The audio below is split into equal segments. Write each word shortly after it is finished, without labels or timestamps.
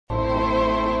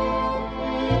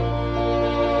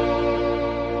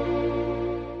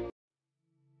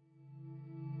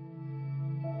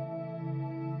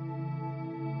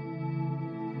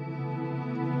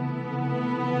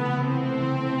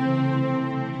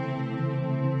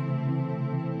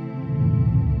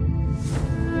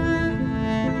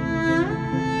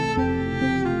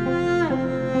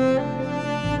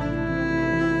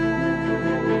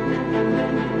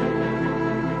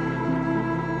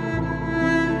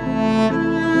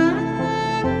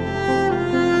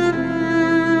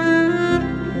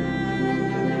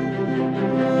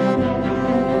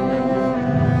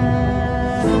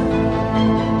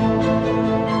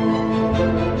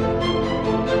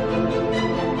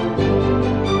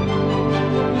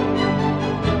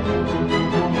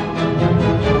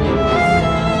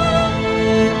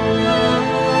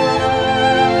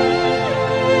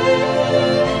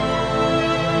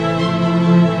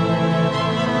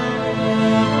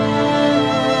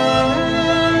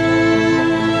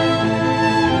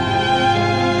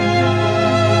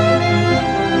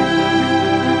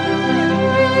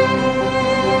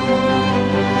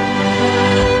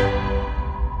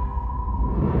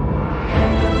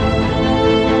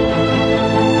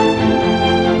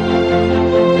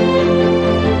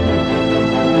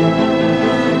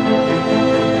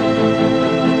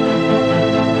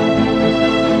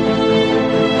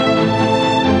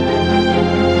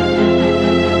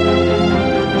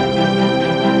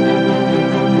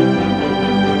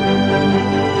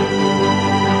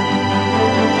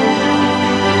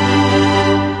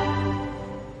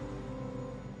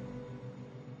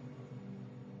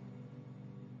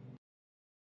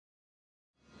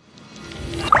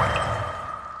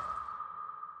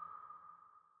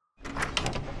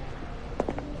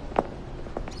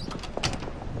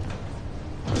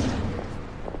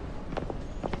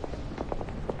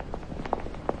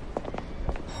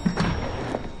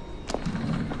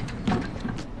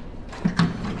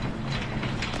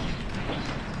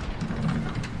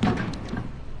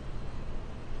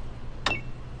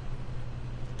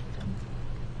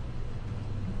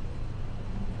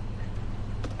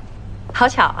好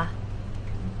巧啊！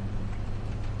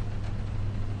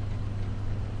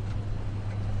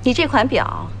你这款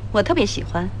表我特别喜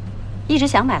欢，一直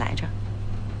想买来着。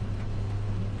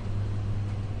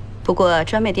不过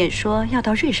专卖店说要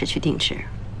到瑞士去定制，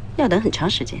要等很长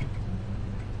时间。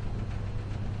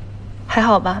还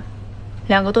好吧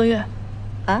，2个多月。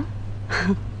啊？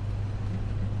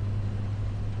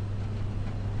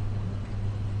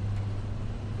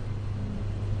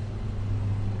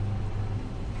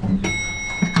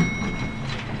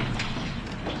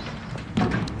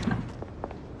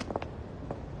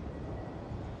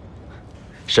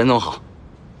沈总好，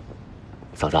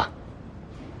嫂子。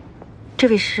这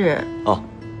位是？哦，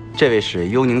这位是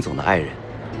幽宁总的爱人。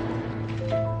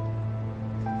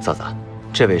嫂子，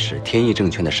这位是天意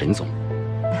证券的沈总。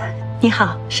你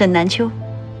好，沈南秋。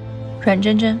阮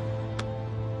真真。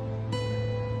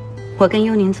我跟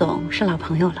幽宁总是老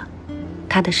朋友了，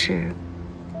他的事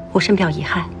我深表遗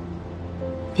憾。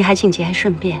你还请节哀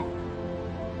顺变。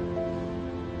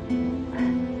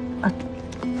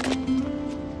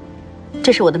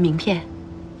这是我的名片，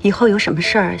以后有什么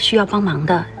事儿需要帮忙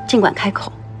的，尽管开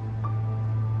口。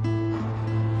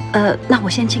那我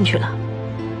先进去了。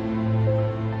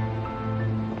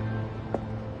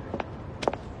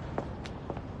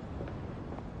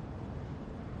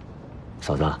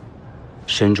嫂子，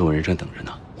沈主任正等着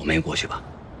呢，我们也过去吧。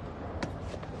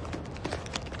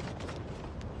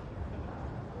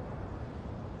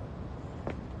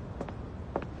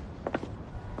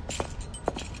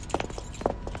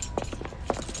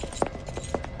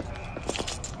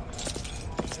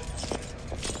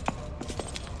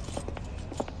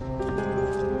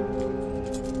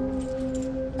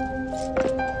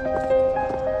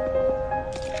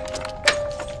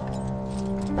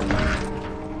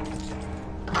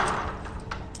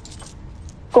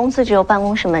公司只有办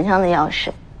公室门上的钥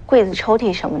匙，柜子、抽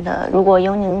屉什么的，如果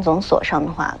幽宁总锁上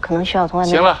的话，可能需要从外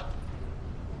面。行了，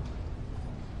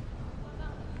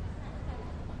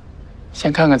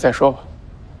先看看再说吧。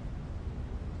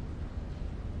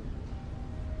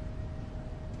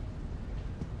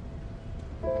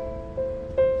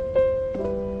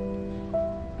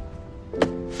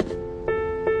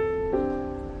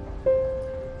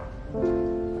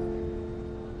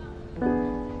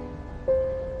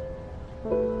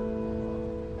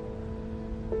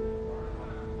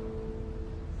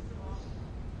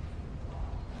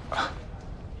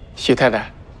许太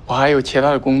太，我还有其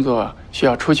他的工作需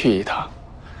要出去一趟，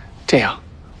这样，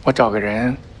我找个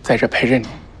人在这陪着你，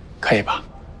可以吧？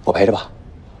我陪着吧。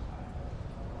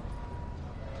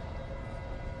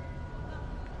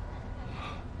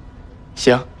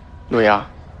行，陆阳，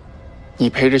你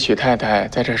陪着许太太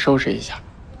在这收拾一下，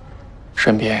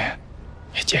顺便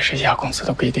也解释一下公司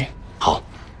的规定。好，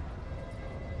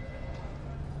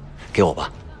给我吧。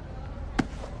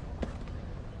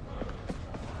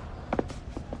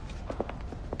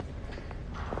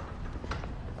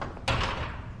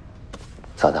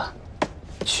嫂子，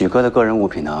许哥的个人物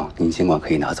品呢，您尽管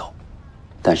可以拿走，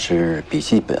但是笔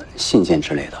记本、信件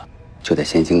之类的，就得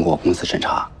先经过公司审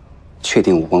查，确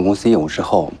定无关公司业务之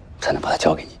后，才能把它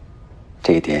交给你。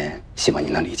这一点希望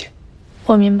您能理解。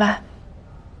我明白。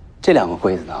这2个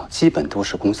柜子呢，基本都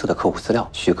是公司的客户资料，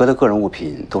许哥的个人物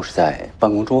品都是在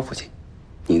办公桌附近，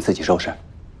您自己收拾，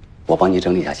我帮您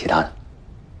整理一下其他的。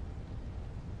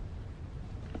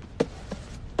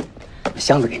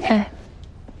箱子给您。哎。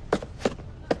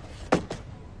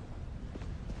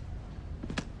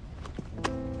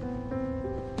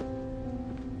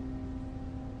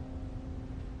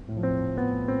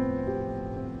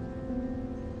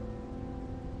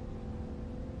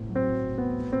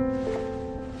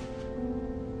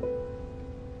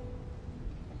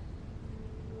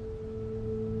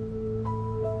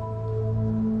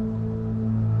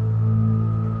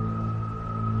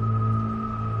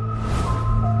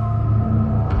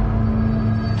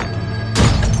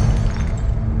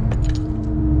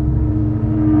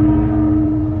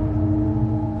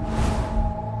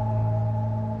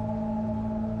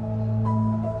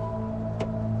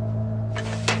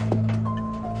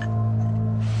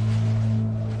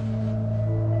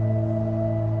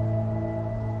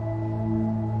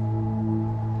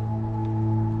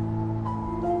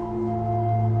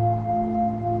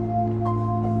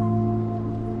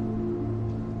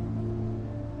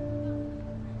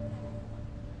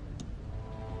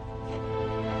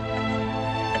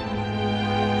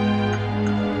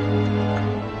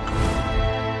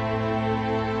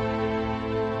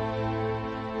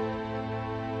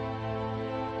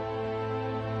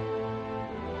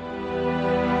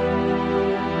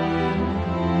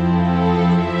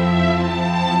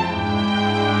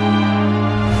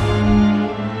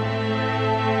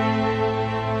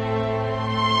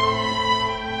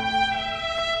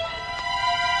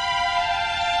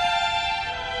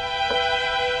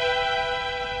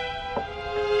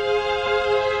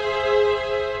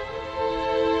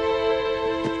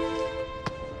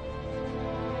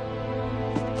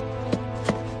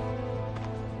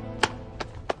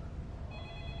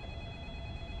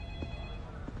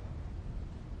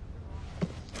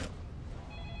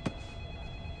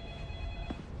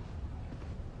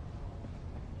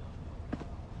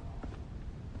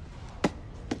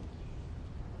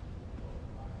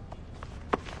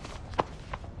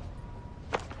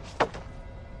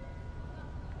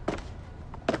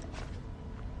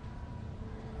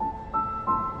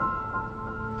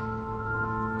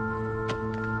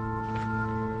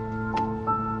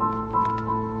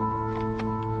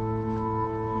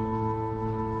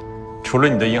除了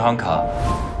你的银行卡，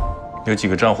有几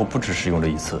个账户不只使用了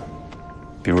一次，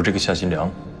比如这个夏新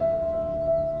良。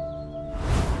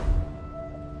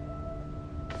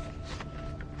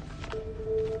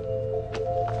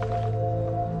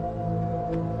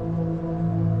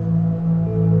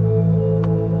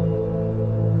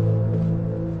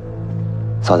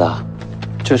嫂子，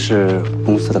这是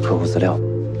公司的客户资料，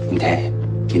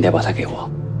你得把它给我。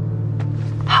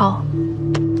好。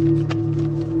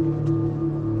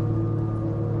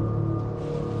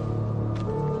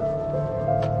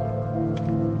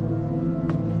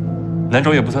男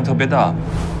主也不算特别大，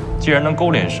既然能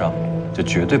勾连上，就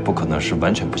绝对不可能是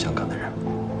完全不相干的人，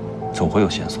总会有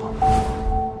线索。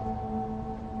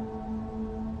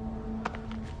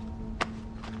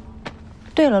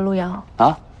对了，陆阳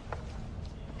啊，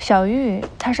小玉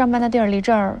她上班的地儿离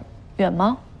这儿远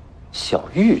吗？小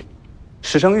玉，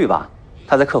石生玉吧？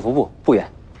她在客服部，不远。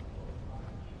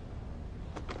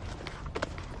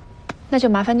那就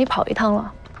麻烦你跑一趟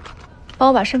了，帮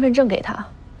我把身份证给她。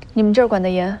你们这儿管得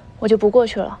严，我就不过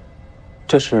去了。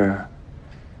这是……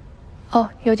哦，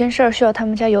有件事需要他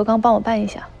们家尤刚帮我办一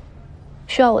下，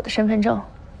需要我的身份证，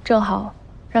正好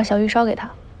让小玉捎给他。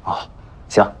哦，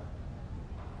行。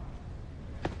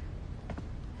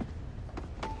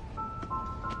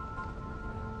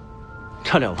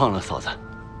差点忘了，嫂子，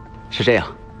是这样，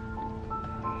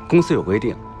公司有规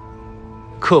定，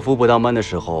客服不当班的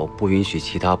时候不允许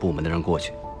其他部门的人过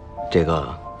去，这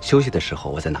个休息的时候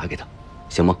我再拿给他。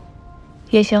行吗？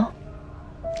也行。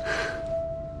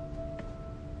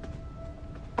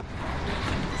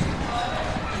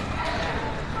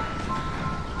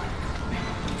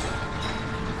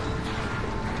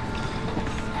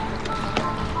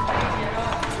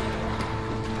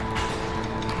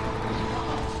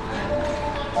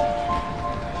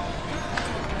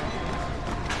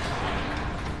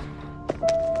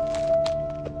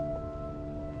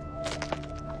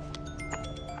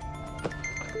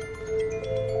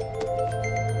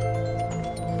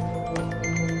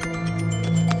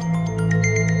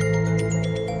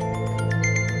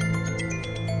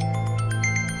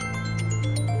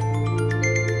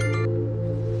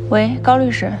喂，高律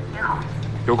师。你好，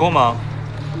有空吗？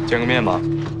见个面吧。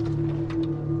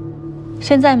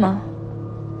现在吗？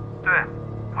对，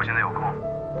我现在有空。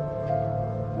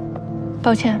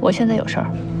抱歉，我现在有事儿。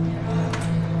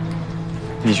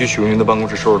你去许茹芸的办公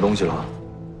室收拾东西了？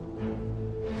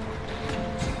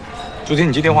昨天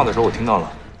你接电话的时候，我听到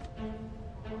了。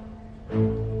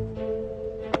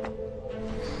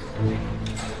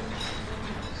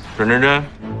阮真真。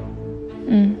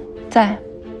在。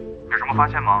有什么发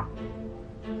现吗？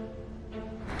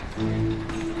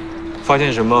发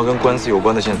现什么跟官司有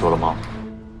关的线索了吗？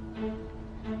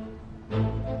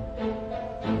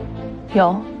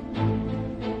有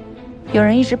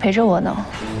人一直陪着我呢。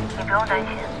你不用担心。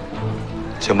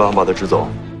想办法把他支走。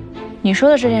你说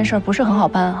的这件事不是很好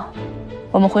办啊，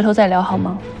我们回头再聊好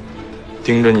吗？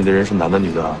盯着你的人是男的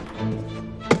女的？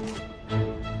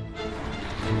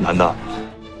男的。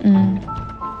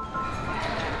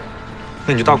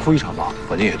那你就大哭一场吧，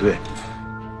反正也对。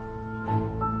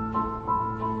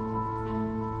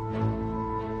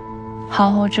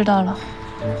好，我知道了。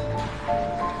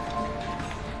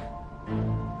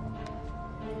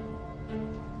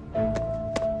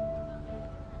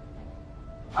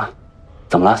啊，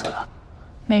怎么了，嫂子？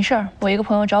没事儿，我一个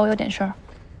朋友找我有点事儿。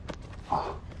哦，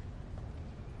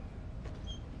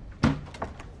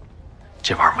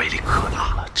这玩意儿威力可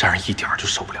大了，沾上一点就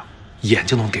受不了，眼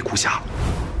睛都能给哭瞎了。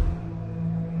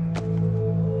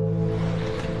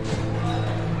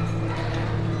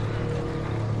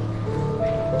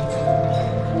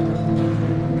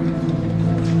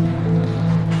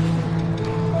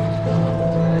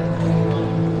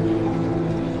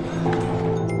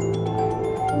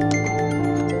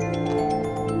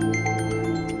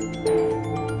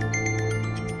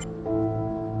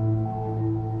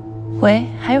喂，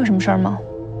还有什么事儿吗？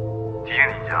提醒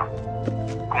你一下，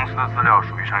公司的资料属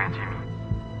于商业机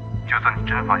密，就算你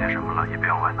真发现什么了，也别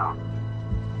往外拿，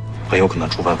很有可能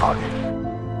触犯法律。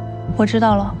我知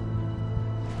道了。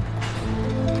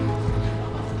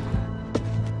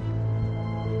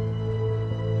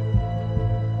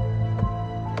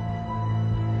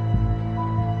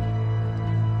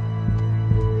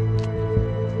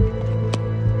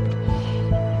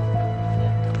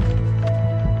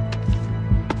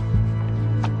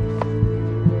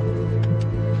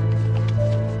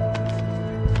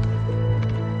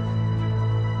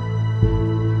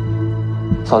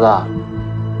嫂子，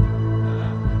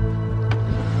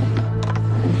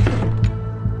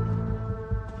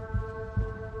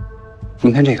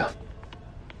您看这个，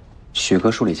许哥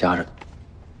书里夹着的。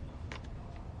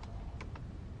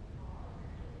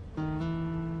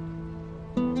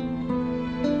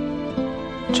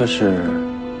这是？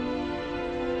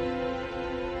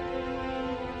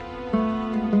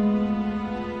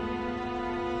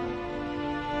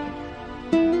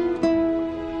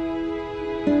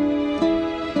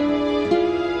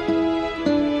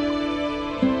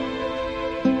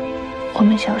我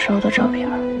们小时候的照片。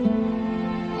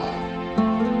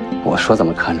我说怎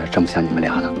么看着真不像你们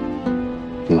俩呢？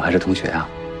你们还是同学啊？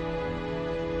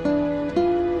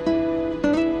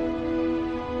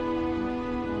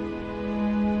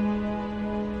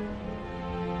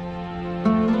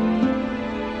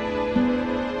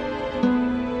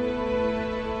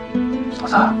嫂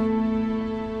子，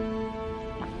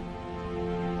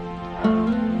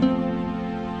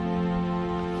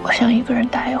我想一个人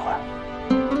待一会儿，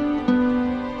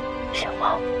行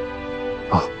吗？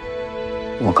啊，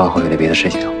我刚好有点别的事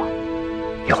情要忙，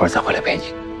一会儿再回来陪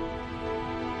你。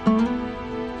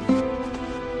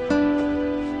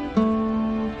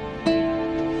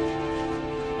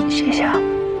谢谢啊。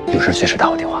有事随时打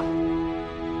我电话。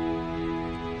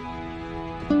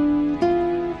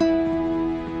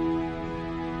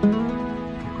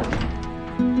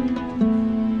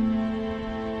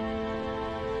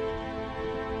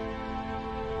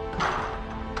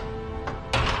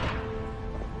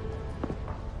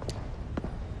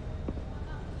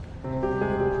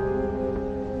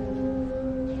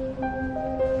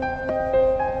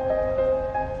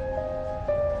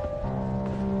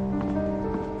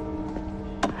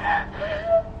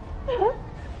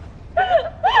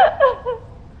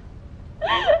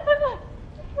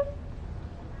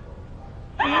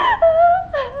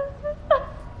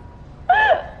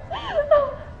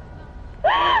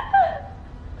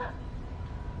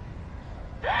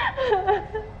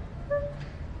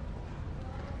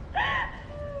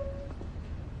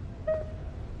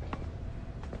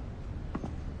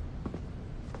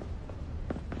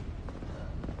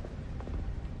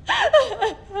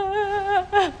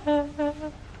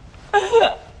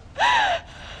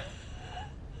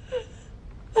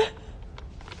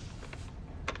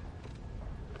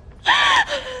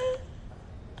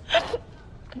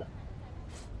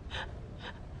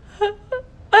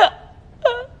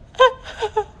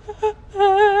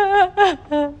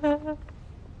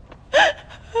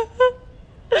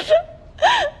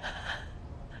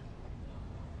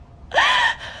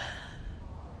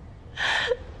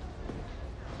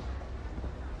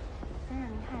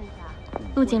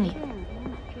陆经理，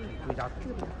追加我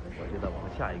觉得往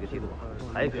下一个季度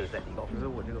还可以再提高。觉得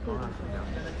我这个方案怎么样？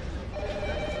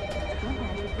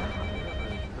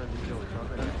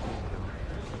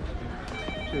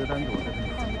这个单子我再跟你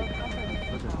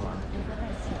核准完。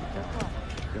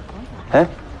哎，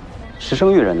石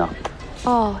生玉人呢？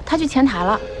哦，他去前台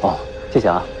了。哦，谢谢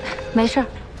啊。没事儿。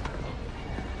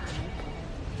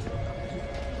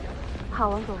好，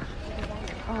王总。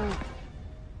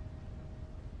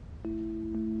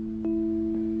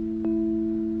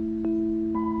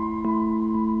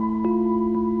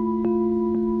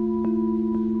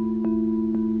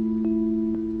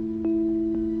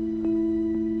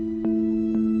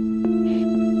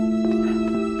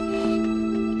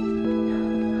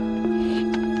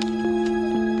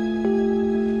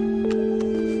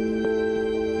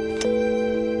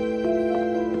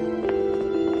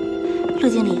陆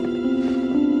经理。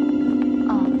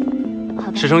哦，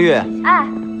好的。石生玉。哎，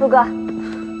陆哥。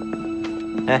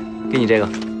哎，给你这个。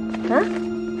嗯，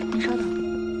你稍等。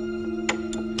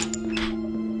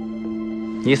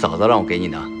你嫂子让我给你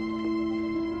的。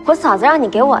我嫂子让你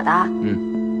给我的。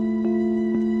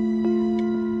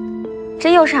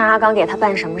这又是阿刚给他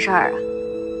办什么事儿啊？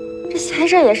这闲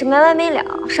事也是没完没了，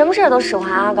什么事儿都使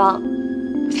唤阿刚。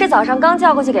这早上刚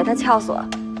叫过去给他撬锁，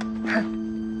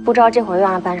哼，不知道这会儿又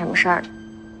让他办什么事儿呢。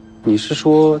你是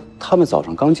说他们早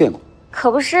上刚见过？可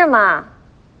不是嘛。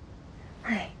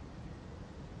哎，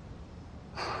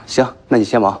行，那你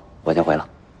先忙，我先回了。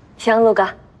行，陆哥。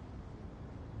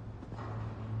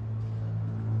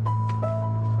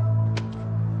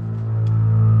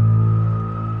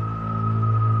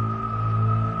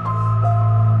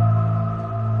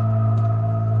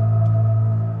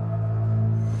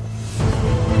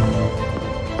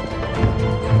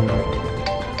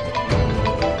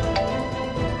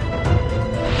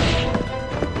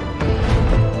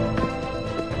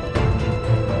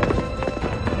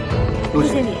陆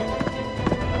经理，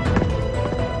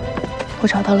我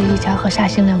找到了一家和夏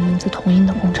新亮名字同音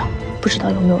的工厂，不知道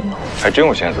有没有用。还真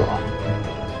有线索。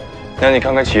那你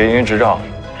看看企业营运执照，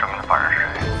上面的法人是谁？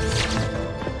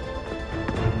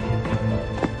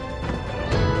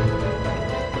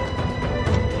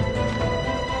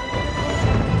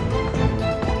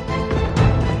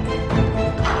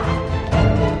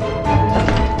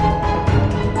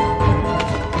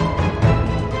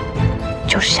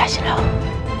是夏新良。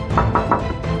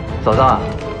嫂子，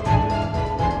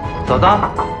嫂子，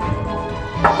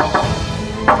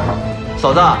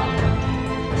嫂子，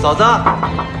嫂子，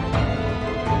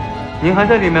您还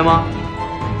在里面吗？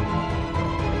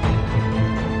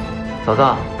嫂子，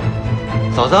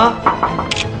嫂子，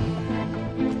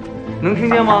能听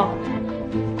见吗？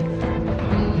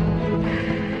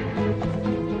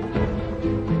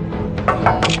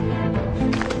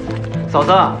嫂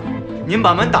子，您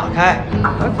把门打开。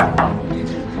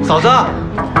嫂子，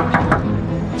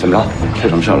怎么了？出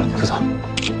什么事了？快走！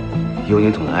幽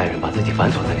宁总的爱人把自己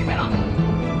反锁在里面了。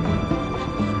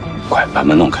快把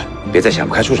门弄开，别再想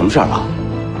不开出什么事了。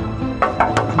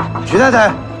徐太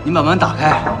太，您把门打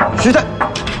开。徐太，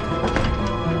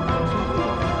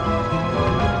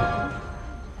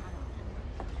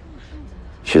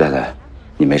徐太太，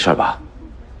你没事吧？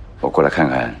我过来看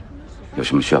看，有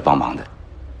什么需要帮忙的。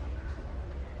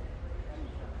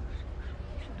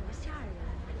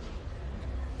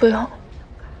不用，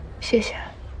谢谢。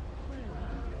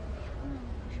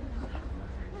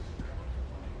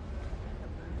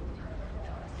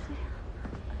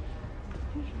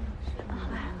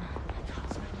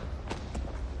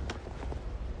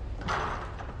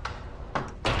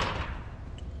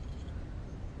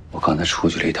我刚才出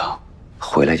去了一趟，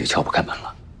回来就敲不开门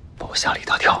了，把我吓了一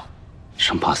大跳，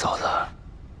生怕嫂子。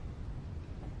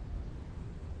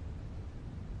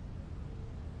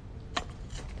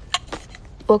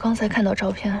我刚才看到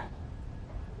照片，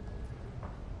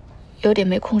有点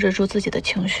没控制住自己的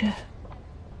情绪，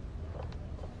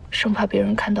生怕别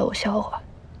人看到我笑话。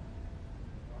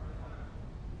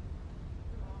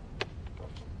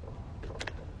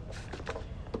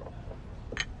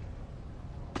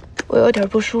我有点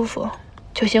不舒服，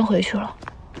就先回去了。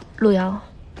陆阳，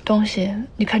东西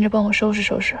你看着帮我收拾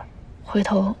收拾，回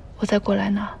头我再过来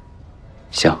拿。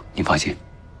行，你放心。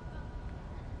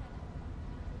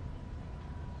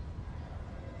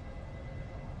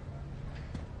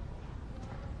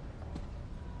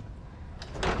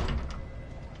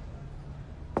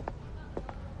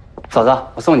嫂子，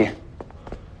我送你。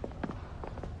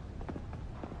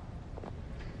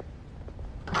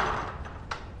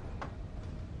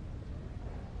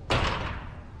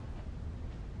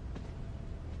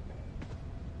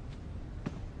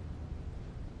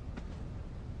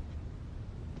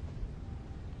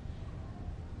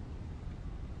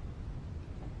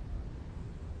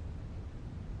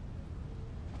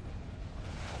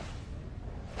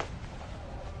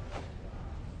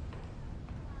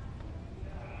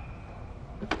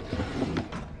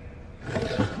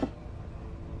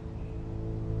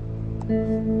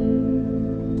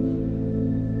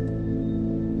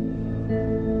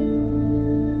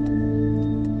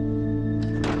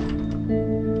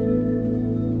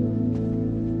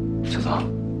小宋，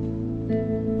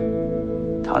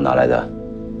他哪来的？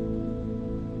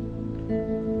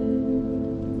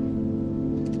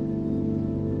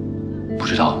不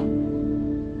知道。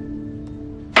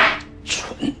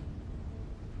蠢。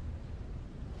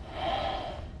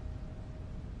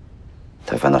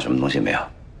他翻到什么东西没有？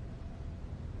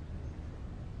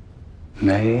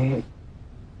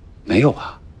没有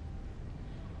吧？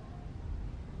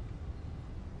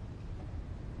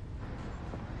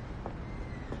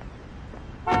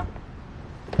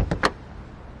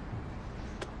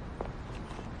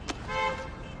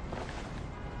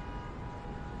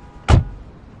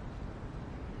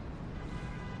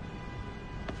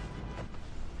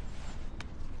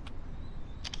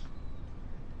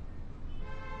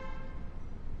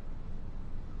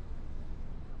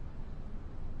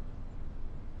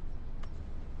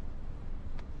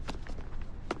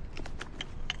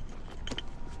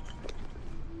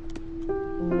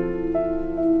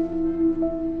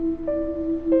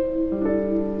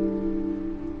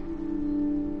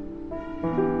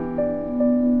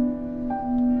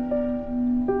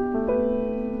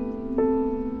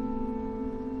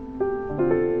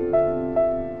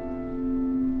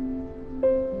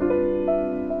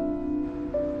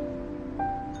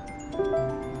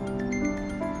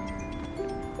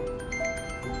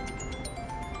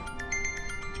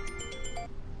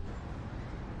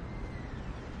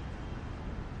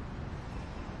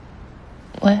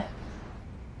喂，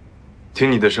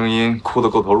听你的声音，哭得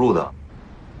够投入的。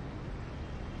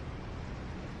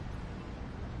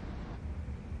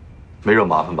没惹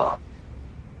麻烦吧？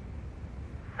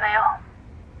没有，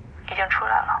已经出来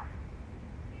了。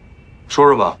说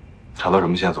说吧，查到什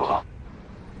么线索了？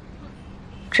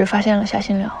只发现了夏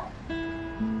新良，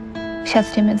下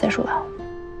次见面再说吧。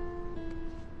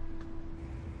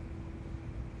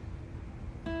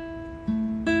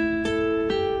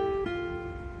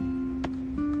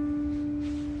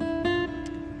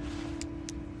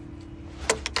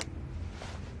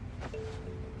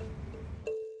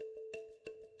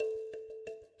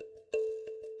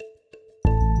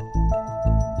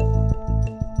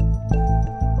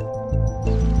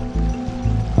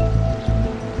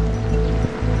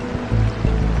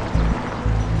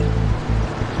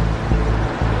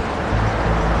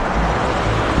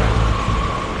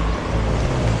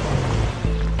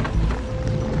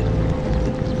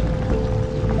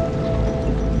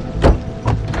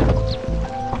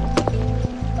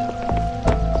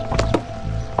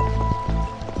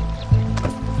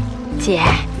姐，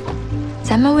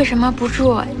咱们为什么不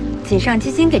住锦上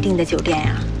基金给订的酒店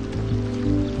呀？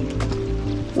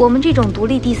我们这种独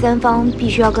立第三方必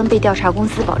须要跟被调查公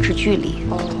司保持距离。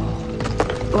哦，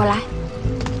我来，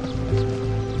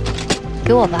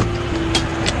给我吧。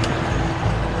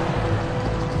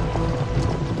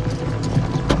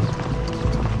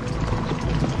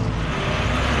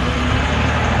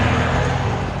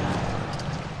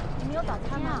你没有早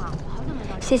餐吗？我好久没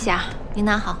到。谢谢啊，您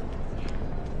拿好。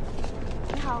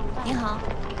你好，您好。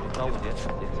端午节。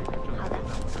好的。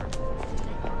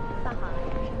办好了。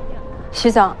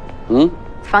徐总，嗯，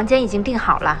房间已经订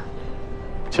好了。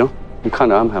行，你看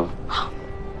着安排吧。好。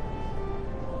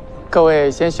各位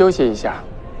先休息一下，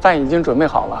饭已经准备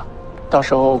好了，到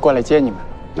时候过来接你们。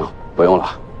不用了，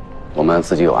我们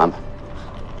自己有安排。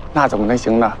那怎么能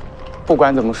行呢？不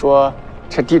管怎么说，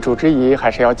这地主之谊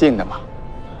还是要尽的嘛。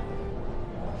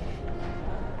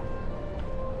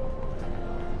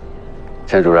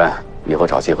陈主任，以后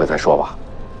找机会再说吧，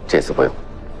这次不用。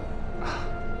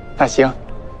那行，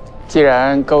既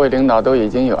然各位领导都已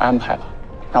经有安排了，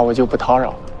那我就不叨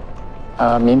扰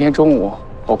了。明天中午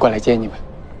我过来接你们。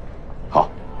好，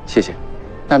谢谢。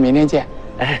那明天见。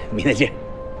哎，明天见。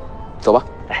走吧。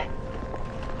哎，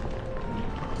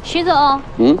徐总，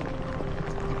嗯，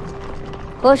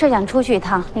我和社长出去一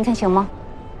趟，您看行吗？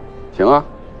行啊，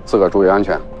自个儿注意安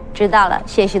全。知道了，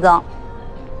谢谢徐总。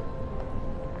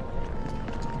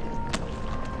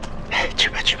去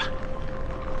吧去吧。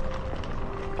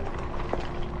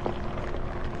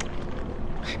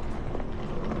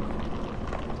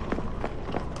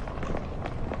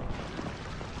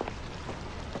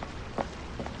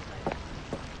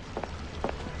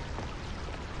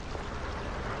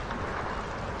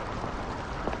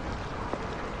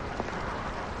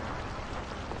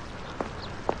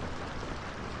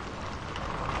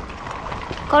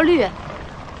高绿。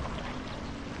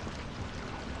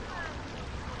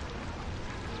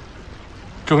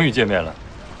终于见面了，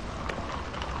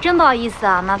真不好意思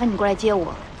啊，麻烦你过来接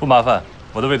我。不麻烦，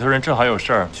我的委托人正好有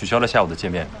事儿，取消了下午的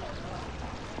见面。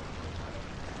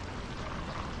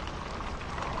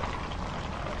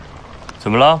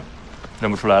怎么了？认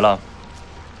不出来了？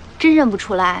真认不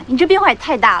出来，你这变化也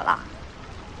太大了。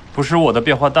不是我的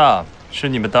变化大，是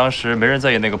你们当时没人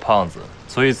在意那个胖子，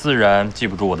所以自然记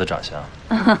不住我的长相。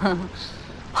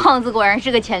胖子果然是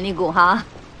个潜力股哈。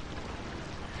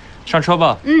上车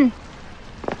吧。嗯。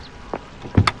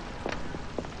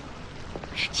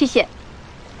谢谢。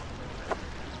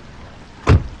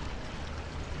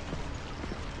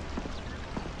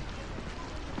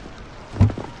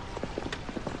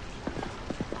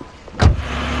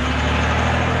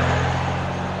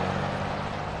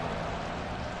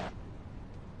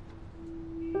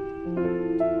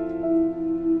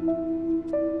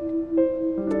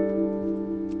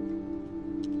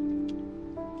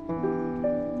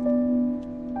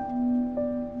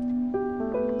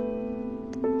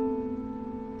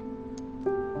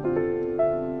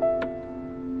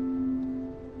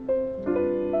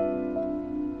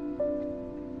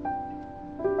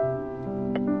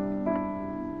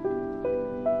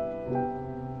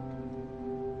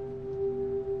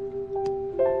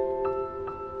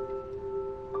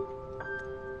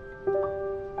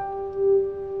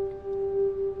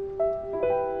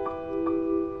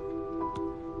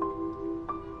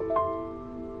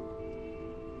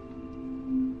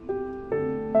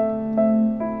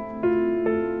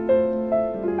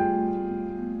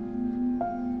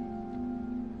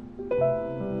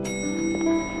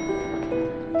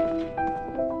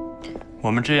我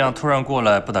们这样突然过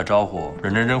来不打招呼，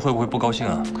忍真真会不会不高兴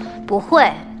啊？不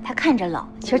会，他看着冷，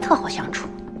其实特好相处。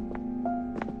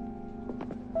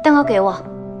蛋糕给我，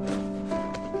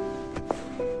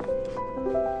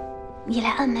你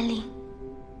来按门铃。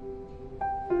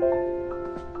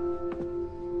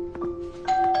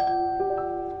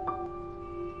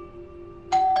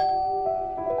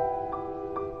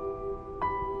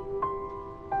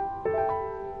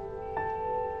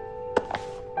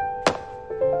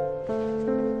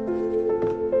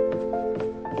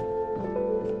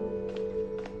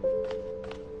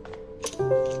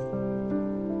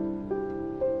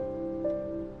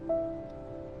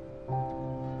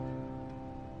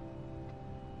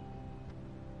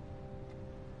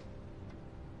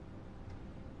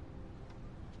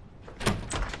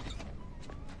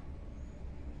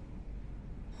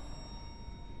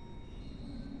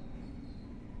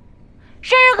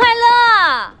生日快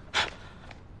乐！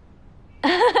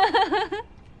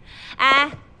哎，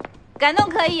感动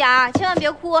可以啊，千万别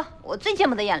哭，我最见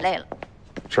不得眼泪了。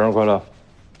生日快乐！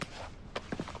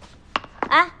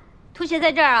哎，拖鞋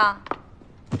在这儿啊。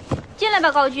进来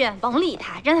吧，高俊，甭理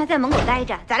他，让他在门口待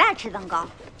着，咱俩吃蛋糕。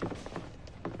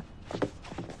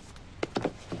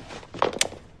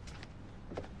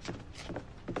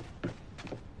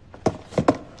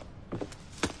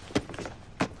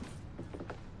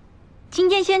今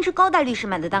天先吃高大律师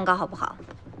买的蛋糕，好不好？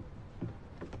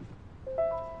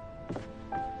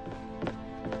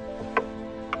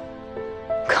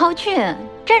高俊，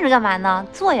站着干嘛呢？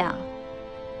坐呀。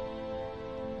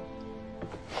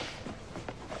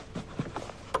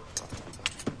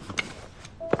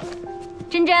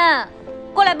真真，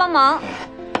过来帮忙。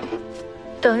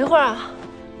等一会儿啊。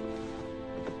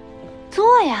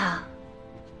坐呀。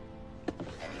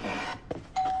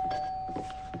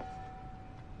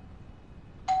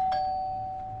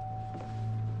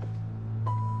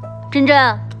真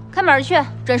真，开门去，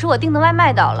准时我订的外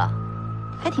卖到了，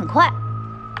还挺快。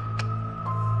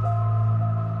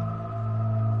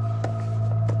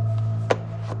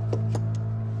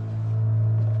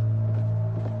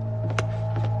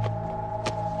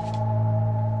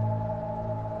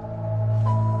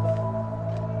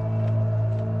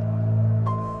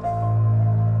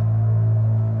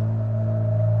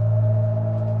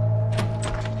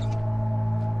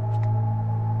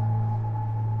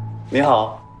你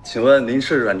好，请问您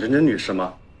是阮真真女士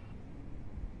吗？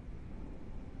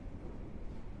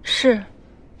是。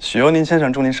许攸宁先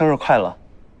生祝您生日快乐。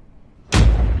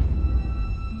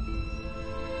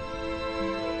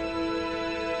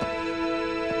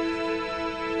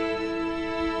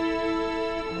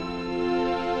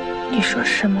你说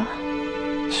什么？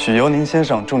许攸宁先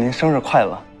生祝您生日快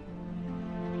乐。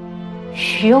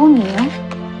许攸宁。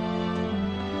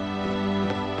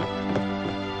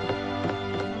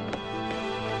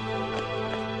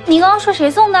你刚刚说谁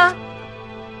送的？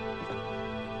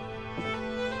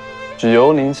许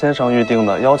攸宁先生预定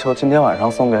的，要求今天晚上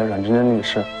送给阮真真女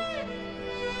士。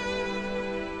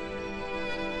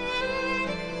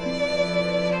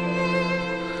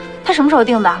他什么时候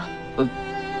订的？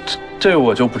这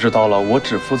我就不知道了，我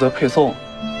只负责配送。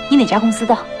你哪家公司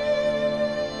的？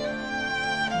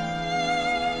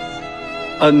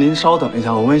您稍等一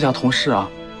下，我问一下同事啊。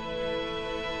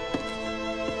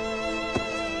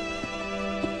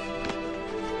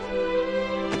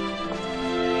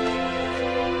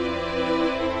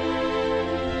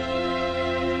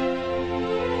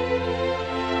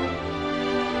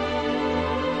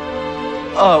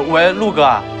喂，陆哥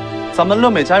啊，咱们乐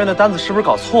美家园的单子是不是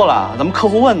搞错了？咱们客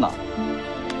户问呢。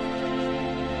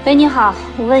喂，你好，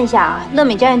我问一下啊，乐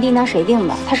美家园订单谁订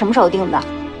的？他什么时候订的？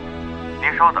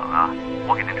您稍等啊，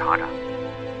我给您查查。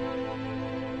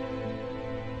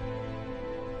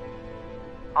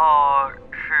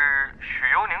是许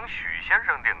攸宁许先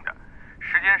生订的，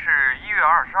时间是1月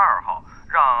22号，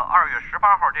让2月18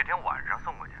号这天晚上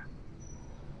送过去。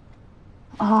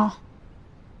哦，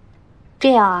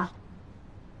这样啊。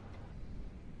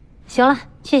行了，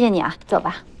谢谢你啊，走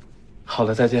吧。好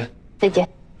的，再见。再见。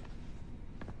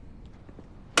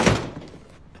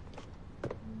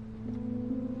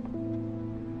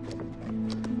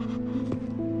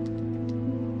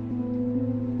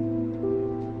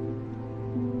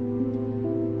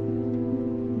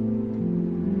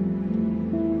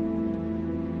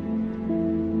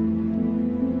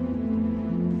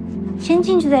先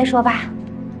进去再说吧。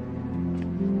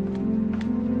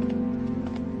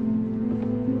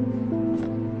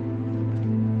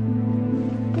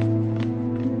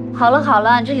好了好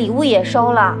了，这礼物也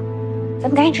收了，咱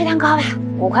们赶紧吃蛋糕吧，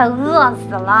我快饿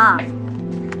死了。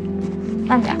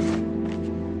慢点。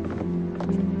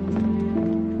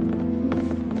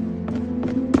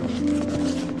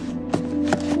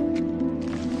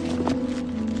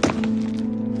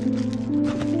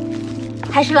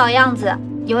还是老样子，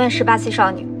永远18岁少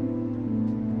女。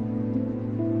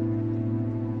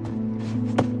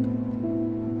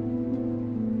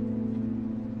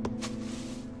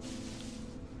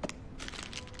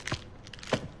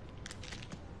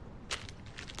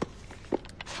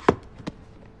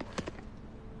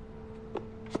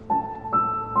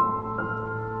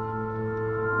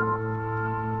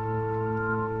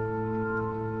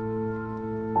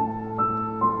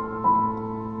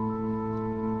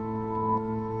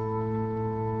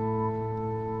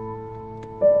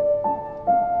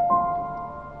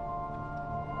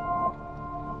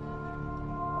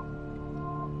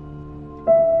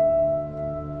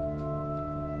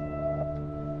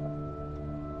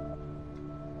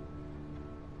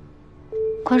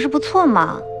款式不错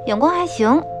嘛，眼光还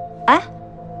行。哎，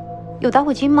有打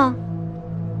火机吗？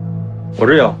我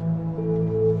这有。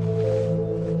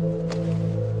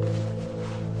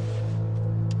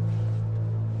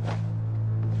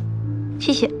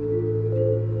谢谢。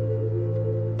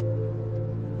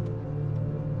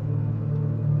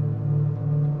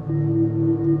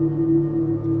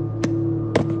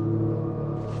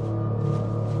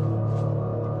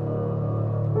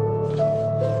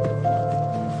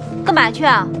干嘛去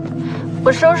啊？我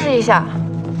收拾一下。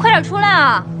快点出来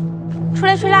啊！出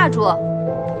来吹蜡烛。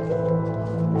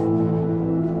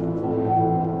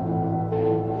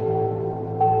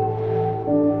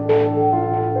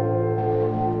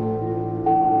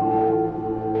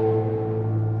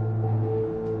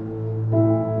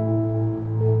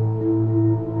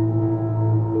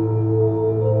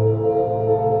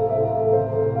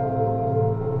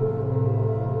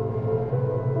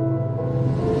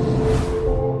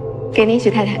给您，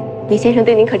许太太，李先生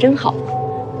对您可真好。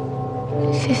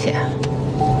谢谢。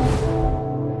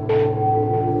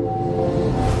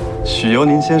许攸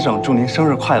宁先生，祝您生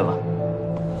日快乐！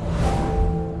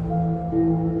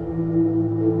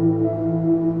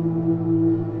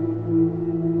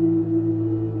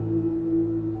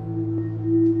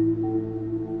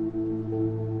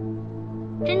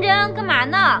真真，干嘛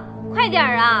呢？快点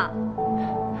啊！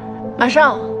马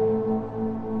上。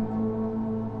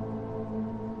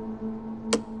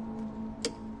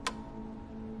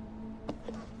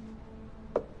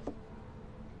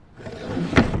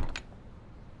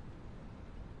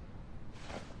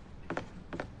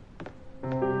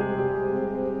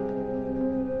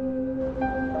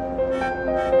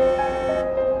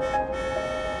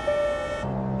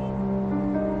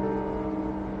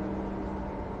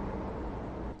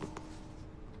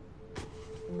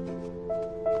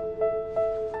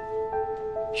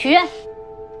许愿。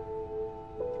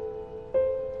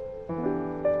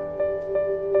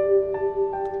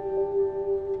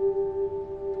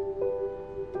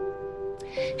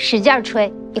使劲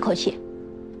吹，一口气。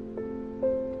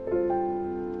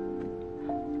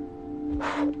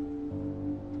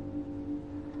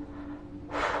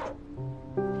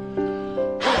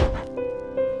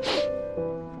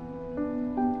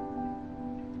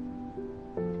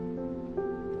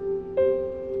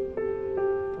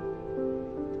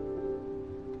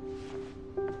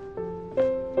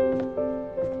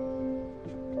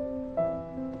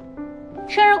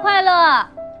生日快乐！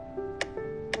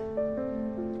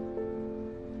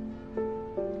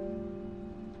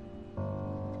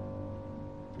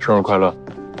生日快乐！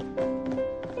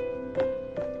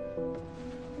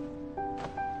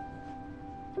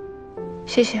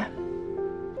谢谢。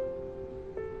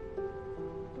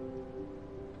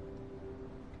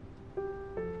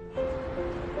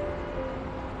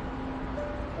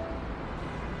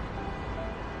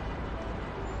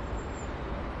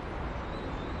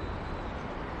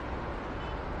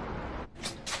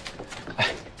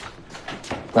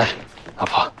来，老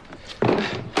婆，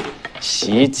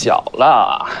洗脚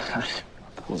啦，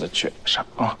把裤子卷上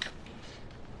啊。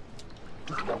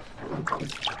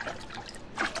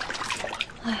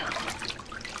哎呀，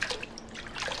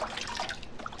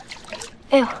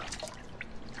哎呦，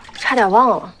差点忘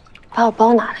了，把我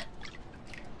包拿来。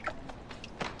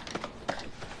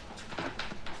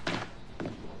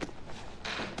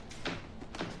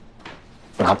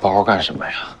拿包干什么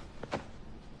呀？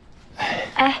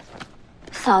哎，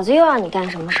嫂子又让你干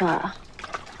什么事儿啊？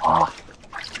啊，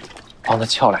帮他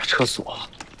撬俩车锁。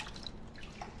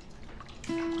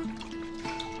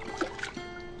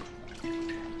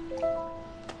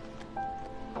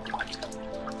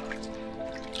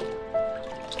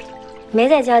没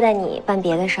再交代你办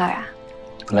别的事儿啊？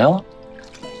没有。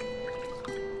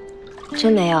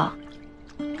真没有？啊？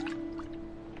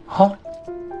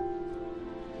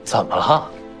怎么了？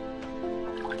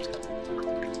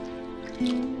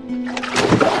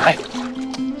哎，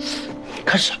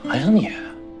干什么呀你？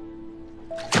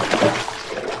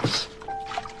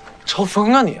抽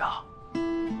风啊你啊！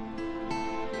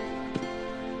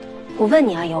我问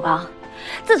你啊，尤刚，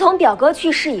自从表哥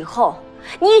去世以后，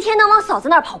你一天能往嫂子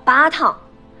那儿跑8趟，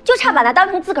就差把那当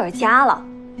成自个儿家了。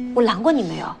我拦过你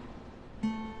没有？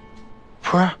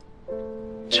不是，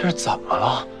这是怎么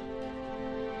了？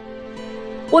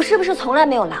我是不是从来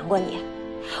没有拦过你？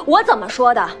我怎么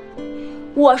说的？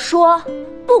我说，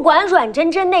不管阮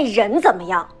真真那人怎么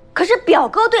样，可是表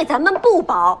哥对咱们不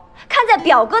薄，看在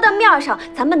表哥的面上，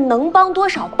咱们能帮多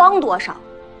少帮多少。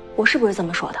我是不是这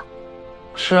么说的？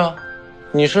是啊，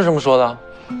你是这么说的。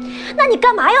那你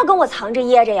干嘛要跟我藏着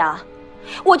掖着呀？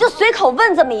我就随口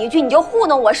问这么一句，你就糊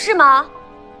弄我是吗？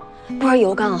不是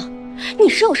尤刚，你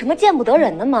是有什么见不得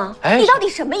人的吗？哎，你到底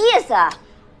什么意思？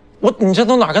你这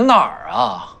都哪儿跟哪儿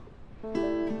啊？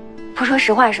不说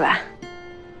实话是吧？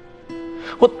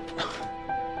我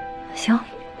行。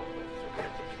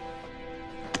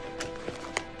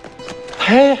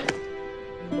嘿，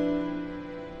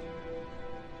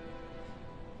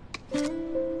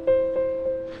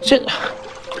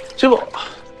这不，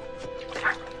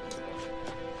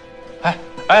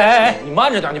哎，你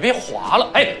慢着点，你别滑了。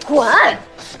哎，滚！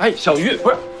哎，小玉，不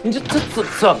是你这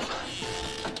怎么？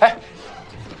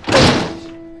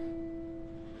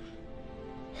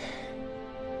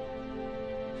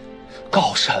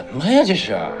么呀？这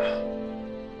是？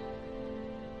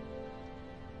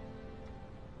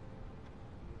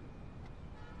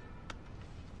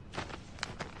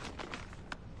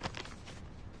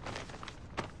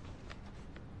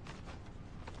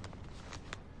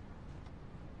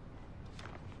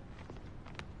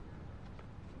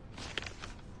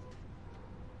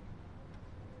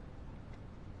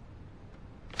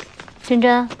真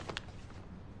真，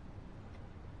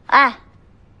哎，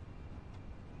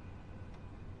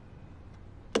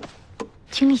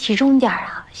精力集中点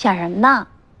啊，吓人呢。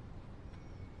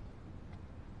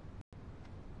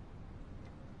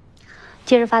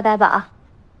接着发呆吧啊，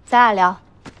咱俩聊。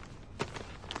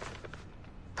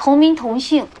同名同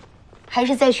姓，还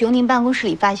是在许攸宁办公室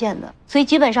里发现的，所以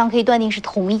基本上可以断定是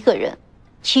同一个人。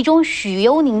其中许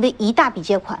攸宁的一大笔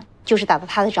借款就是打到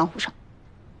他的账户上。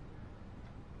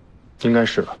应该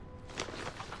是吧。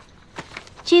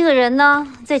这个人呢，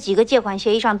在几个借款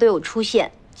协议上都有出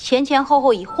现，前前后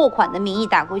后以货款的名义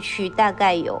打过去，大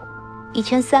概有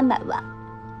1300万。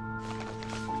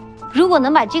如果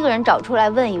能把这个人找出来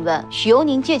问一问，许攸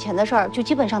宁借钱的事儿就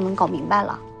基本上能搞明白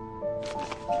了。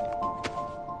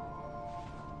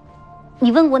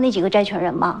你问过那几个债权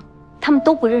人吗？他们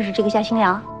都不认识这个夏新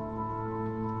良。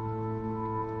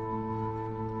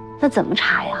那怎么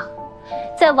查呀？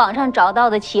在网上找到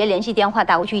的企业联系电话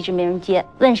打过去一直没人接，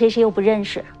问谁谁又不认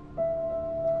识。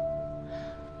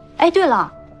哎，对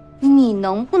了，你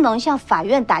能不能向法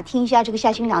院打听一下这个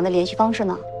夏新良的联系方式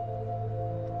呢？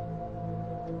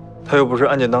他又不是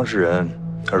案件当事人，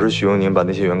而是许攸宁把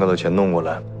那些原告的钱弄过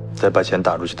来，再把钱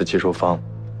打出去的接收方，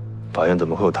法院怎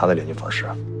么会有他的联系方式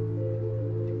啊？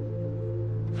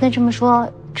那这么说，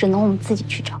只能我们自己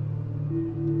去找。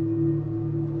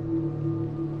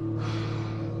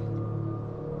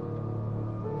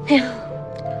哎呀，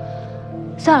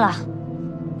算了，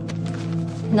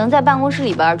能在办公室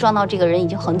里边撞到这个人已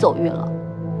经很走运了，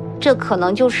这可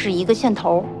能就是一个线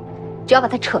头，只要把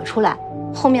它扯出来，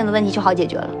后面的问题就好解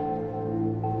决了。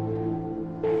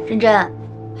真真，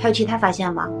还有其他发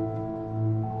现吗？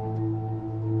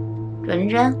阮真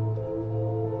真，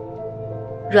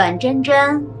阮真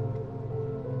真，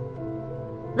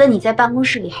问你在办公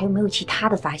室里还有没有其他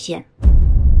的发现？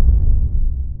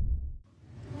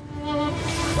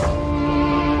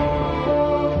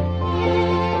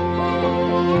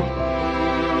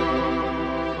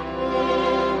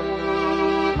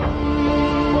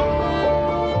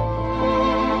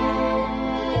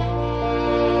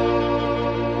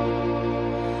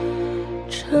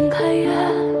睁开眼，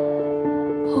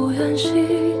不愿醒，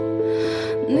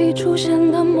你出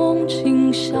现的梦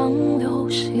境像流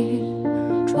星，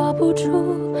抓不住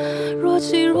若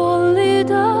即若离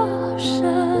的身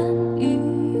影。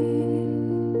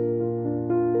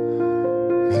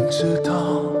明知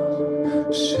道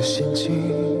是心境，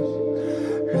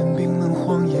任冰冷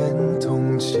谎言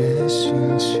冻结心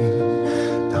情，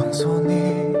当作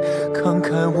你慷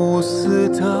慨无私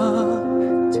的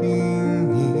叮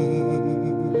咛。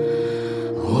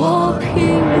我拼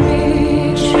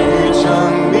命去证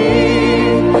明，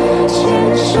牵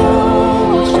手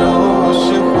就是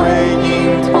回应，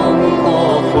痛过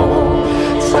后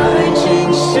才惊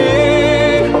醒，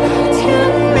甜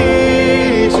蜜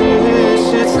只是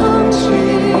曾经，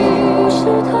故事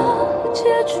的结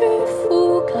局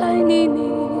覆盖你，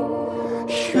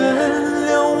原谅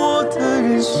我的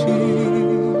任性，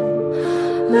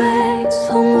泪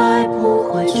从来不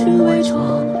会去伪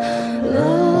装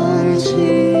冷静。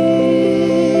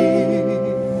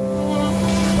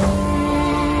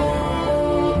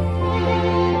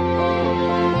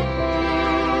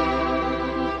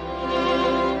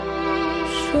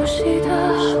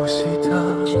熟悉的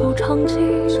旧场景，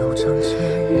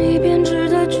你编织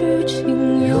的剧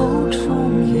情又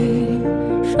重映，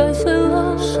摔碎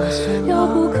了遥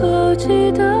不可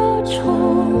及的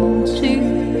憧憬。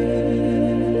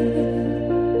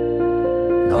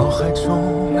脑海中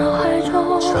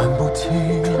转不停，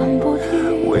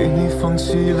为你放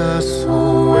弃了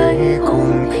所谓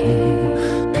公平，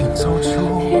拼凑出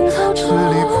支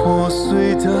离破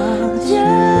碎的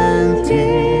坚定。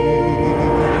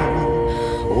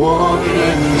我认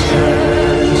真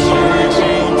去倾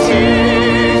听，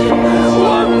晚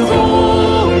风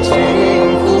轻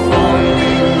拂风铃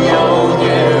摇曳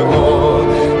我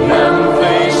难飞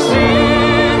行，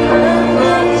轮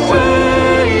回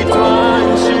断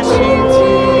翅倾听，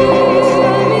才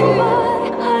明白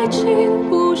爱情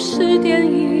不是电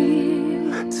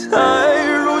影，太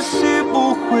入戏不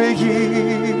回应，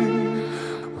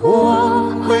我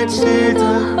会记得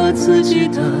和自己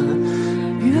的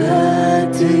约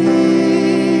定。